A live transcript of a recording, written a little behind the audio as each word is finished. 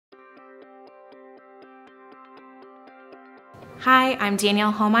Hi, I'm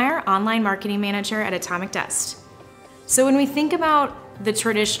Danielle Homeyer, Online Marketing Manager at Atomic Dust. So when we think about the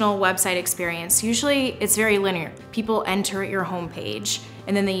traditional website experience, usually it's very linear. People enter at your homepage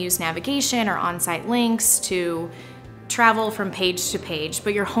and then they use navigation or on-site links to travel from page to page,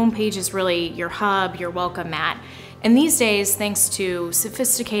 but your homepage is really your hub, your welcome mat. And these days, thanks to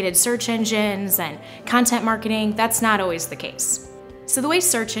sophisticated search engines and content marketing, that's not always the case. So the way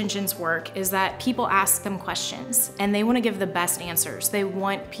search engines work is that people ask them questions and they want to give the best answers. They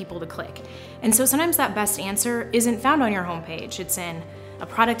want people to click. And so sometimes that best answer isn't found on your homepage. It's in a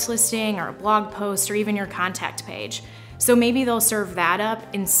product listing or a blog post or even your contact page. So maybe they'll serve that up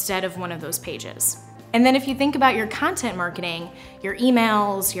instead of one of those pages. And then if you think about your content marketing, your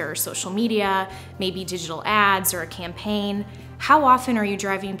emails, your social media, maybe digital ads or a campaign, how often are you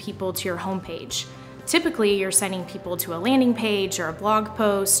driving people to your homepage? Typically, you're sending people to a landing page or a blog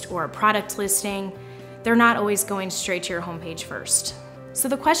post or a product listing. They're not always going straight to your homepage first. So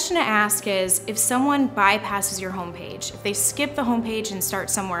the question to ask is, if someone bypasses your homepage, if they skip the homepage and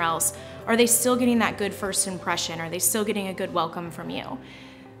start somewhere else, are they still getting that good first impression? Are they still getting a good welcome from you?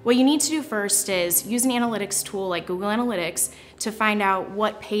 What you need to do first is use an analytics tool like Google Analytics to find out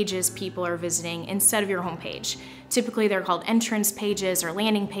what pages people are visiting instead of your homepage. Typically, they're called entrance pages or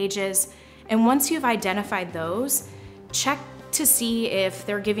landing pages. And once you've identified those, check to see if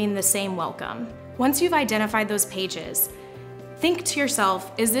they're giving the same welcome. Once you've identified those pages, think to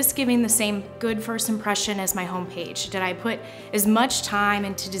yourself, is this giving the same good first impression as my homepage? Did I put as much time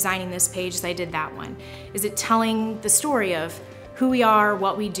into designing this page as I did that one? Is it telling the story of who we are,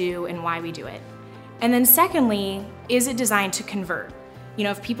 what we do, and why we do it? And then secondly, is it designed to convert? You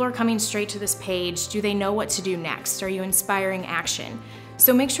know, if people are coming straight to this page, do they know what to do next? Are you inspiring action?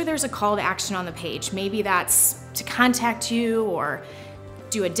 So make sure there's a call to action on the page. Maybe that's to contact you or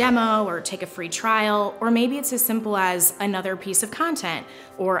do a demo or take a free trial, or maybe it's as simple as another piece of content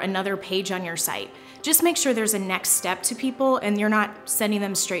or another page on your site. Just make sure there's a next step to people and you're not sending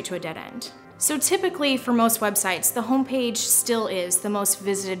them straight to a dead end. So typically for most websites, the homepage still is the most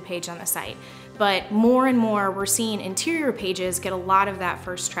visited page on the site. But more and more, we're seeing interior pages get a lot of that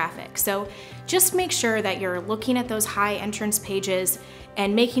first traffic. So just make sure that you're looking at those high entrance pages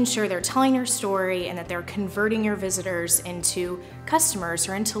and making sure they're telling your story and that they're converting your visitors into customers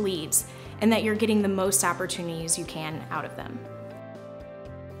or into leads, and that you're getting the most opportunities you can out of them.